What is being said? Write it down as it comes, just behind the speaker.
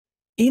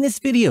In this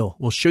video,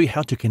 we'll show you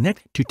how to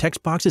connect two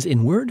text boxes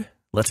in Word.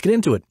 Let's get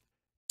into it.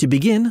 To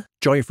begin,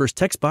 draw your first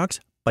text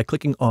box by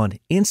clicking on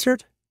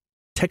Insert,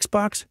 Text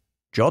Box,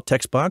 Draw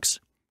Text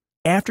Box.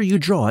 After you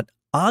draw it,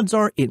 odds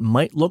are it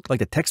might look like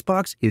the text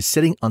box is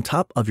sitting on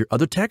top of your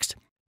other text,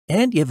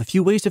 and you have a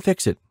few ways to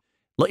fix it.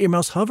 Let your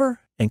mouse hover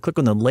and click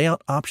on the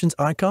Layout Options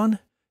icon.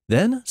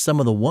 Then, some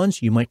of the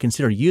ones you might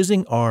consider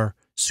using are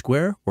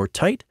square or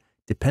tight,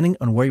 depending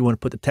on where you want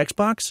to put the text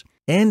box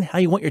and how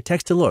you want your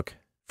text to look.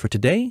 For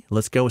today,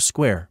 let's go with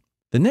square.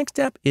 The next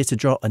step is to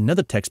draw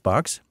another text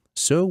box,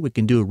 so we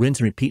can do a rinse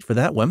and repeat for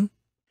that one.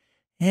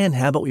 And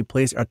how about we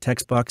place our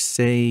text box,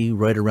 say,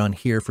 right around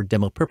here for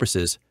demo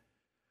purposes.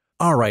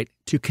 All right,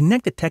 to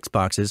connect the text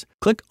boxes,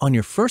 click on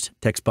your first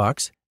text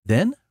box,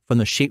 then from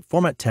the Shape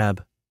Format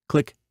tab,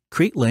 click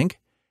Create Link,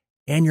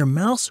 and your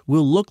mouse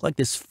will look like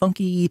this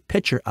funky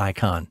picture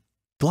icon.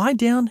 Glide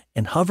down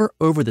and hover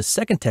over the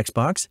second text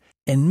box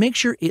and make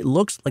sure it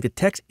looks like the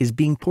text is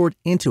being poured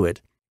into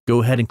it.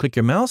 Go ahead and click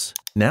your mouse.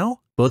 Now,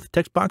 both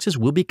text boxes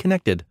will be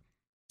connected.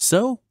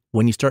 So,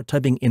 when you start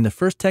typing in the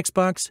first text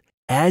box,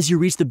 as you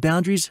reach the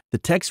boundaries, the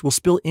text will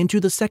spill into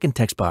the second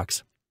text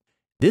box.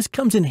 This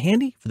comes in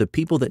handy for the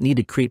people that need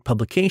to create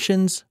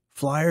publications,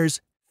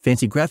 flyers,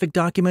 fancy graphic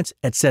documents,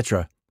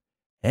 etc.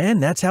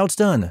 And that's how it's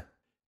done.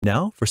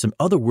 Now, for some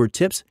other Word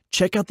tips,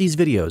 check out these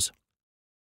videos.